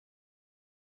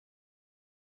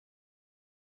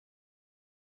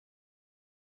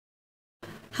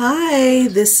Hi,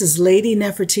 this is Lady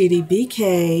Nefertiti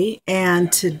BK, and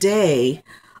today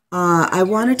I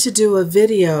wanted to do a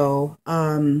video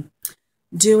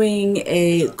doing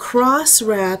a cross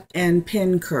wrap and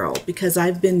pin curl because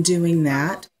I've been doing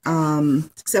that.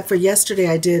 Except for yesterday,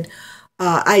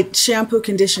 I shampoo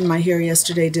conditioned my hair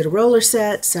yesterday, did a roller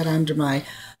set, set under my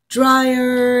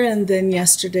dryer, and then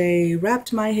yesterday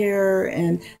wrapped my hair,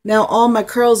 and now all my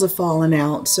curls have fallen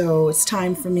out, so it's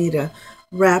time for me to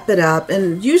wrap it up.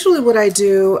 And usually what I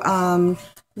do,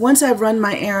 once I've run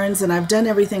my errands and I've done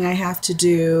everything I have to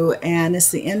do and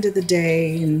it's the end of the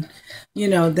day, and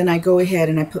then I go ahead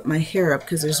and I put my hair up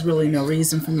because there's really no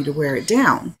reason for me to wear it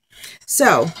down.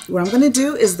 So what I'm going to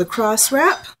do is the cross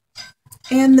wrap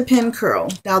and the pin curl.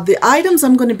 Now the items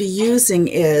I'm going to be using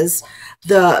is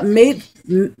the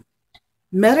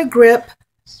Meta Grip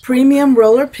Premium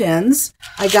Roller Pins.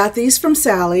 I got these from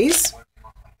Sally's.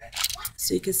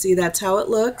 So you can see that's how it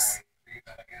looks.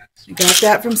 I got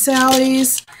that from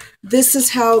Sally's. This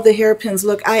is how the hairpins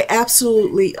look. I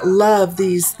absolutely love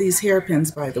these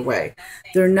hairpins, by the way.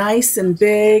 They're nice and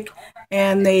big,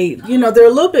 and they're a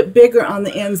little bit bigger on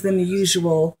the ends than the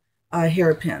usual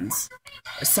hairpins.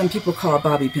 Some people call it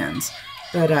bobby pins.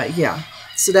 But yeah,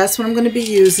 so that's what I'm going to be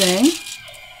using.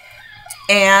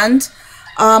 And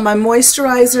my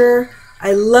moisturizer,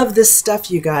 I love this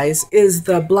stuff, you guys, is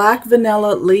the Black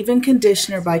Vanilla Leave-In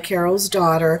Conditioner by Carol's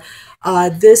Daughter.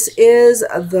 This is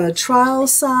the trial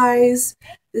size.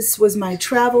 This was my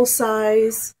travel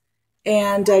size.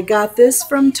 And I got this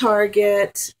from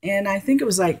Target, and I think it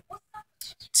was like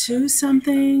 $2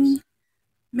 something.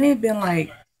 May have been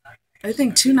like, I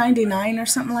think $2.99 or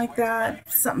something like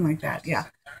that. Something like that, yeah,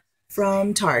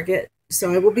 from Target.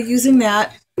 So I will be using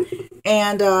that.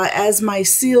 And as my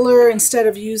sealer, instead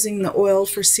of using the oil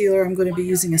for sealer, I'm going to be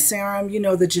using a serum. You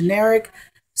know, the generic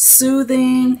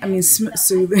soothing,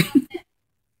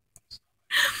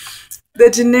 the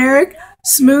generic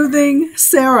smoothing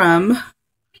serum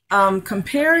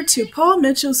compared to Paul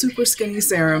Mitchell Super Skinny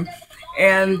Serum.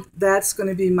 And that's going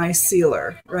to be my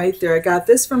sealer right there. I got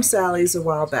this from Sally's a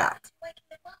while back.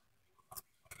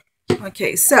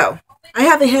 Okay, so I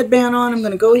have a headband on. I'm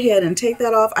going to go ahead and take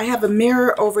that off. I have a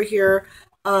mirror over here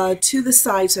to the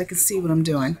side so I can see what I'm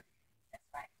doing.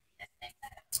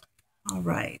 All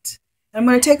right. I'm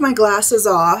going to take my glasses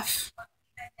off.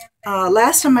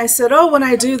 Last time I said, oh, when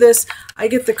I do this, I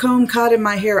get the comb caught in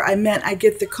my hair. I meant I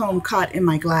get the comb caught in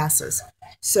my glasses.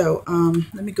 So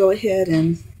let me go ahead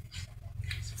and...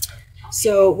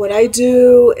 So what I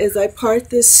do is I part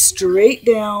this straight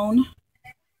down.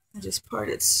 I just part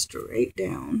it straight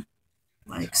down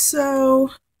like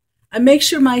so. I make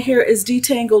sure my hair is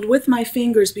detangled with my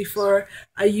fingers before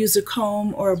I use a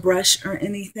comb or a brush or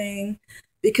anything,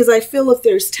 because I feel if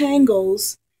there's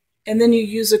tangles and then you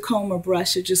use a comb or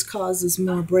brush, it just causes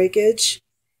more breakage.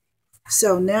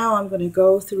 So now I'm going to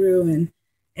go through, and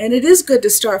it is good to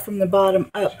start from the bottom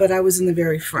up, but I was in the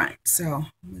very front. So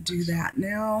I'm going to do that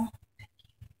now.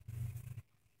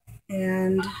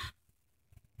 And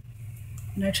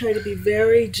I try to be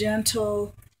very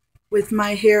gentle with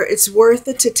my hair. It's worth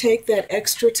it to take that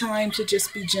extra time to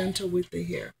just be gentle with the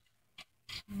hair.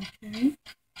 Okay.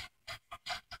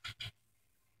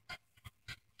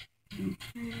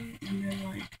 Okay, and then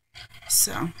like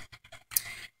so.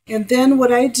 And then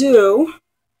what I do,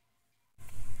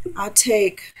 I'll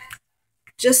take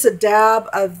just a dab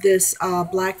of this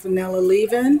Black Vanilla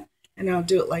Leave-In, and I'll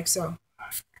do it like so.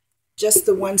 Just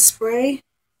the one spray.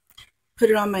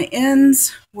 Put it on my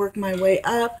ends, work my way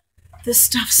up. This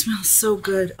stuff smells so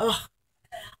good. Oh,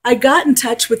 I got in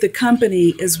touch with the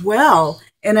company as well,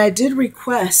 and I did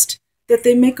request that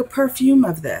they make a perfume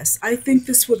of this. I think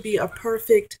this would be a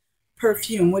perfect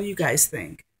perfume. What do you guys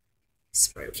think?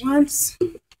 Spray once,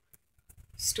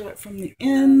 start from the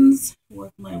ends,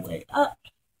 work my way up.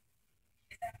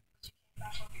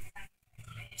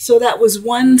 So that was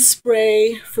one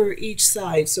spray for each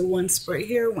side. So one spray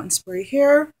here, one spray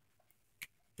here.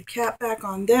 The cap back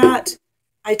on that.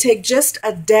 I take just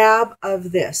a dab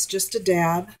of this, just a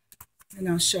dab, and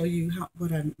I'll show you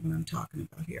what I'm talking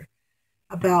about here.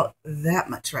 About that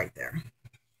much right there.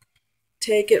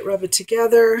 Take it, rub it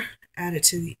together, add it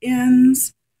to the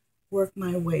ends, work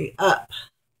my way up.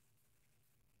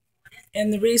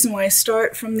 And the reason why I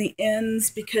start from the ends,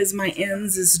 because my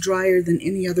ends is drier than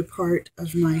any other part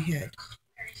of my head.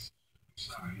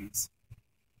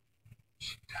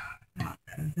 Not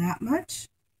that much.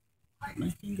 Put my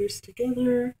fingers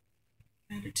together,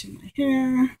 add it to my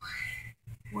hair,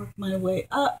 work my way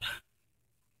up.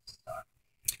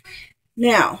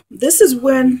 Now, this is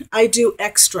when I do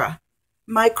extra.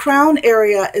 My crown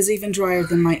area is even drier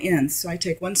than my ends. So I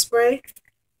take one spray,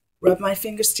 rub my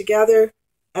fingers together,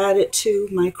 add it to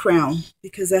my crown,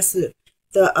 because that's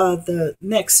the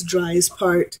next driest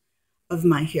part of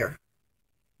my hair.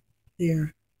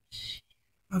 There.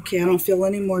 Okay, I don't feel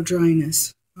any more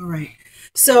dryness. All right.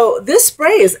 So this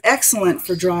spray is excellent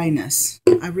for dryness.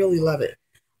 I really love it.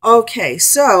 Okay,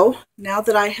 so now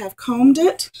that I have combed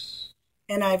it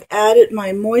and I've added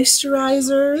my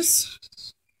moisturizers,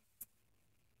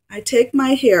 I take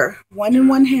my hair, one in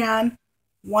one hand,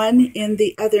 one in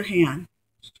the other hand.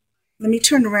 Let me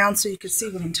turn around so you can see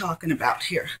what I'm talking about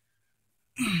here.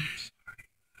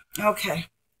 Okay.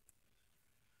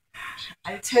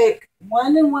 I take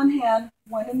one in one hand,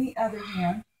 one in the other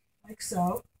hand, like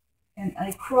so, and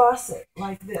I cross it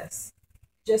like this,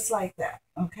 just like that,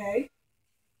 okay?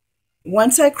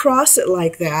 Once I cross it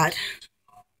like that,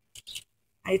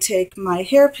 I take my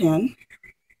hairpin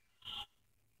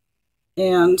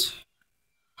and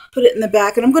put it in the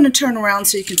back, and I'm going to turn around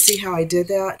so you can see how I did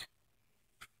that.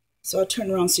 So I'll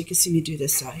turn around so you can see me do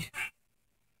this side.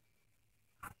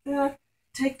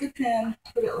 Take the pin,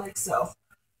 put it like so.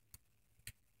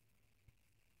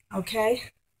 Okay,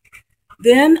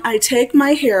 then I take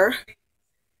my hair,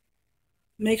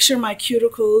 make sure my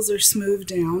cuticles are smoothed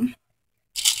down.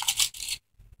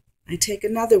 I take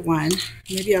another one,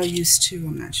 maybe I'll use two,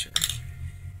 I'm not sure.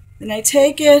 Then I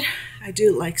take it, I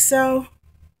do it like so.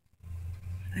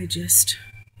 I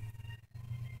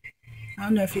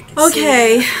don't know if you can see.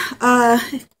 Okay,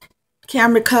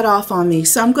 camera cut off on me,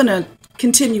 so I'm going to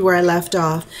continue where I left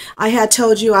off. I had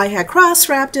told you I had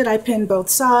cross-wrapped it, I pinned both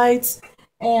sides.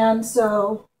 And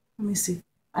so, let me see,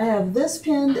 I have this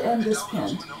pinned and this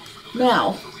pinned.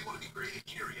 Now,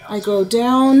 I go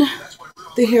down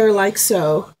the hair like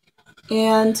so,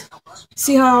 and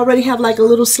see how I already have like a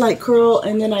little slight curl,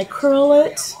 and then I curl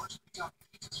it.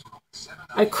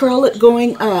 I curl it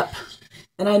going up,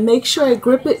 and I make sure I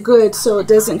grip it good so it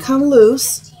doesn't come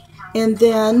loose, and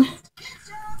then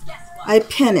I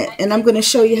pin it, and I'm going to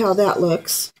show you how that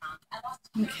looks.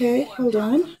 Okay, hold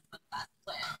on.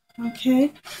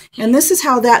 Okay, and this is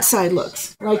how that side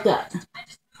looks, like that.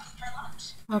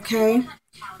 Okay,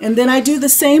 and then I do the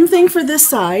same thing for this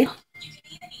side.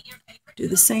 Do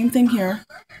the same thing here.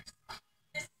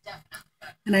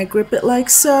 And I grip it like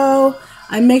so.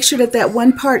 I make sure that that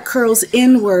one part curls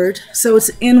inward, so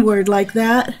it's inward like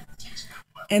that.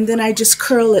 And then I just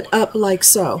curl it up like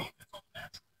so.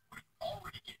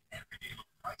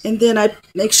 And then I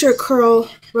make sure it curl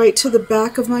right to the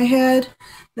back of my head.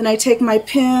 Then I take my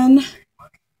pin,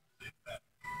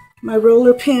 my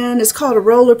roller pin. It's called a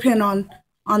roller pin on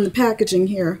the packaging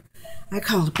here. I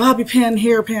call it a bobby pin,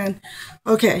 hair pin.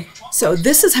 Okay, so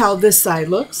this is how this side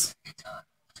looks.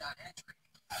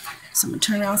 So I'm going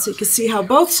to turn around so you can see how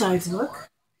both sides look.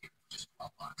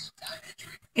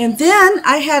 And then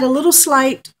I had a little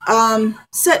slight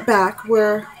setback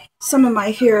where some of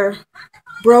my hair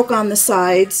broke on the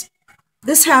sides.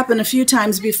 This happened a few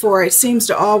times before. It seems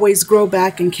to always grow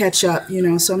back and catch up, you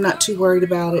know, so I'm not too worried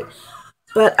about it.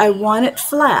 But I want it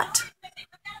flat.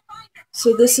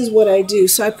 So this is what I do.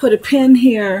 So I put a pin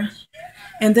here,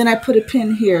 and then I put a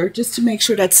pin here just to make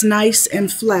sure that's nice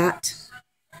and flat.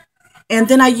 And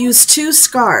then I use two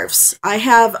scarves. I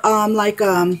have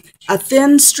a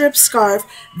thin strip scarf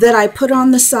that I put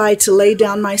on the side to lay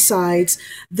down my sides.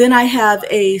 Then I have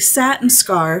a satin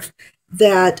scarf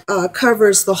that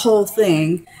covers the whole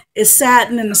thing. It's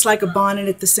satin and it's like a bonnet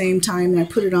at the same time, and I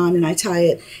put it on and I tie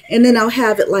it, and then I'll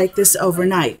have it like this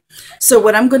overnight. So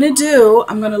what I'm going to do,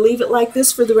 I'm going to leave it like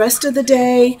this for the rest of the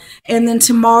day, and then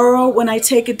tomorrow when I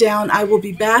take it down, I will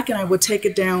be back and I will take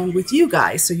it down with you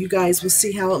guys, so you guys will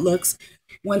see how it looks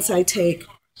once I take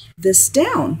this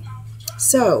down.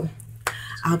 So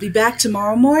I'll be back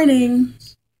tomorrow morning.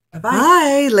 Bye-bye.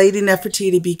 Hi, Lady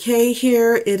Nefertiti BK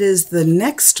here. It is the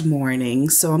next morning,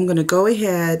 so I'm going to go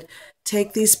ahead,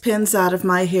 take these pins out of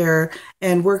my hair,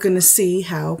 and we're going to see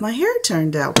how my hair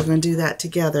turned out. We're going to do that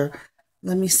together.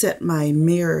 Let me set my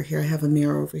mirror here. I have a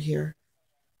mirror over here.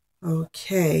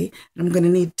 Okay, I'm going to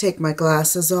need to take my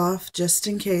glasses off just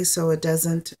in case so it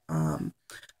doesn't,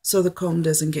 so the comb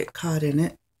doesn't get caught in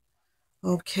it.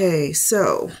 Okay,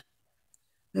 so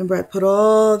remember I put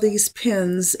all these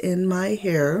pins in my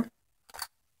hair.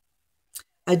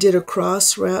 I did a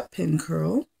cross wrap pin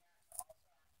curl.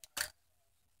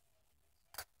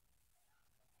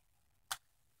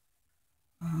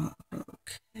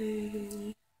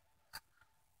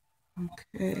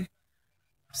 Okay,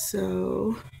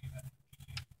 so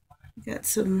got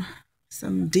some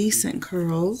decent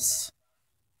curls.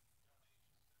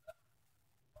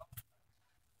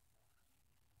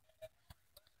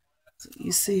 So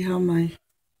you see how my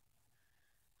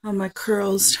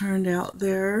curls turned out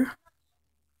there.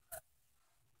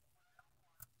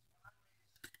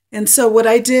 And so what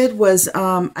I did was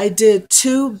I did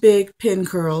 2 big pin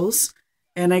curls,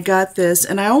 and I got this,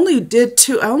 and I only did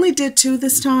two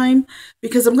this time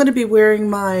because I'm going to be wearing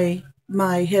my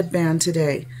headband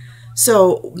today.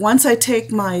 So once I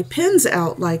take my pins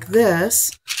out like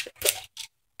this,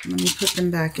 let me put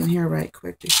them back in here right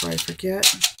quick before I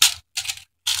forget.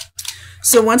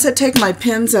 So once I take my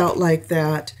pins out like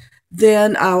that,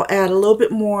 then I'll add a little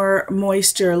bit more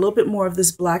moisture, a little bit more of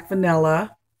this black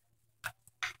vanilla,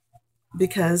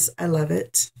 because I love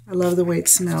it. I love the way it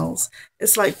smells.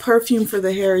 It's like perfume for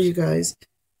the hair, you guys.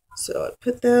 So I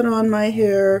put that on my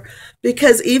hair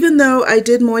because even though I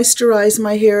did moisturize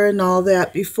my hair and all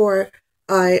that before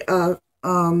I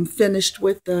finished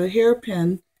with the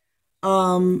hairpin,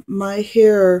 my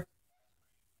hair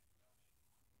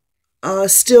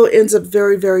still ends up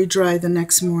very, very dry the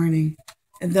next morning.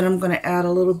 And then I'm going to add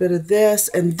a little bit of this.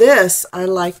 And this I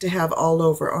like to have all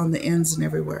over on the ends and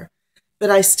everywhere.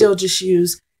 But I still just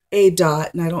use a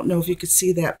dot. And I don't know if you could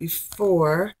see that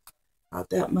before. Not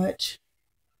that much.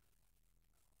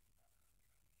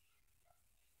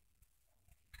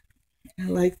 I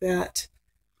like that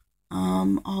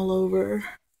all over.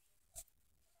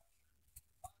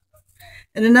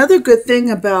 And another good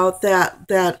thing about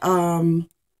the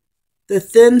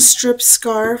thin strip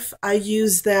scarf, I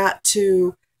use that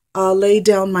to lay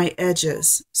down my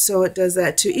edges. So it does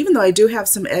that too. Even though I do have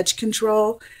some edge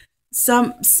control,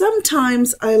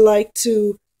 sometimes I like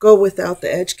to go without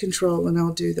the edge control, and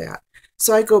I'll do that.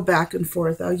 So I go back and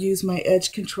forth. I'll use my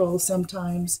edge control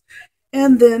sometimes,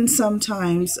 and then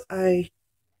sometimes I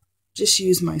just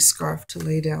use my scarf to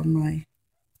lay down my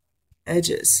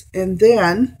edges. And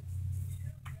then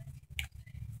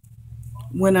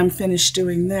when I'm finished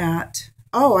doing that,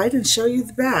 oh, I didn't show you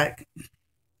the back.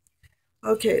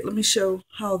 Okay, let me show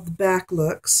how the back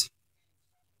looks.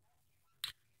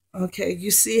 Okay,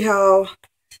 you see how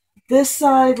this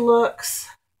side looks,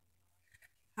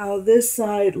 how this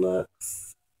side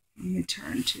looks. Let me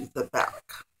turn to the back.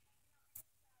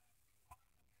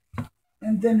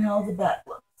 And then how the back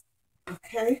looks.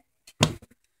 Okay,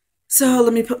 so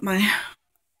let me put my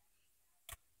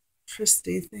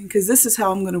trusty thing, because this is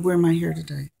how I'm going to wear my hair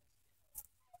today.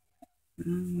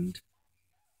 And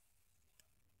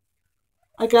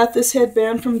I got this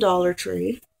headband from Dollar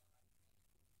Tree.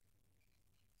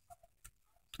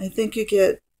 I think you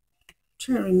get, I'm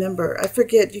trying to remember, I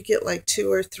forget, you get like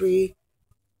 2 or 3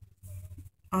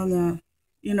 on the,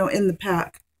 in the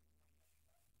pack.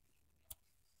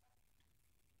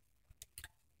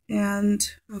 And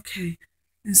okay,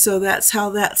 and so that's how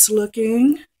that's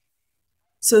looking.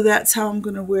 So that's how I'm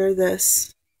going to wear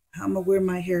this. How I'm going to wear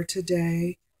my hair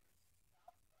today.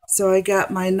 So I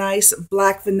got my nice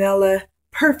black vanilla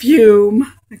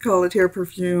perfume. I call it hair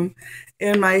perfume.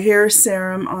 And my hair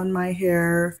serum on my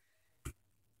hair.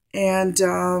 And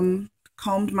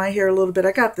combed my hair a little bit.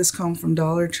 I got this comb from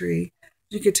Dollar Tree.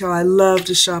 You could tell I love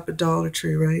to shop at Dollar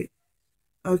Tree, right?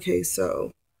 Okay,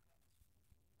 so.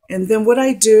 And then what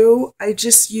I do, I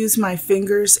just use my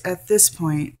fingers at this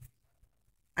point.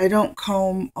 I don't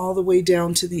comb all the way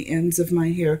down to the ends of my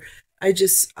hair. I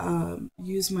just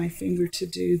use my finger to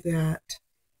do that.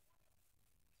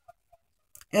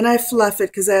 And I fluff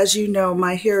it because, as you know,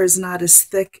 my hair is not as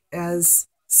thick as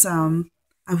some.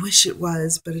 I wish it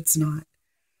was, but it's not.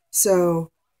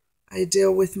 So I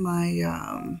deal with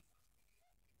my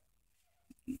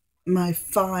my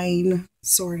fine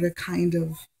sort of kind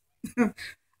of,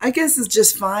 I guess it's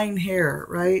just fine hair,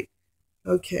 right?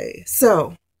 Okay,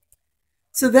 so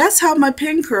that's how my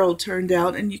pin curl turned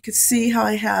out, and you can see how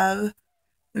I have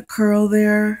the curl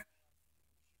there.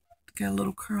 Got a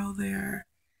little curl there.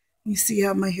 You see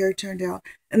how my hair turned out,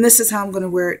 and this is how I'm going to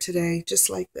wear it today, just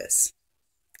like this.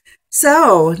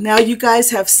 So now you guys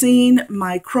have seen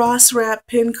my cross wrap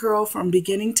pin curl from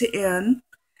beginning to end,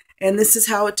 and this is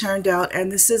how it turned out.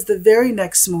 And this is the very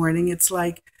next morning. It's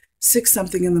like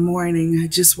 6-something in the morning. I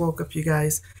just woke up, you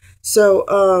guys.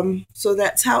 So so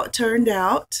that's how it turned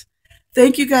out.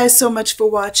 Thank you guys so much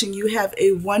for watching. You have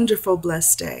a wonderful,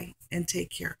 blessed day, and take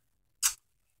care.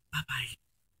 Bye-bye.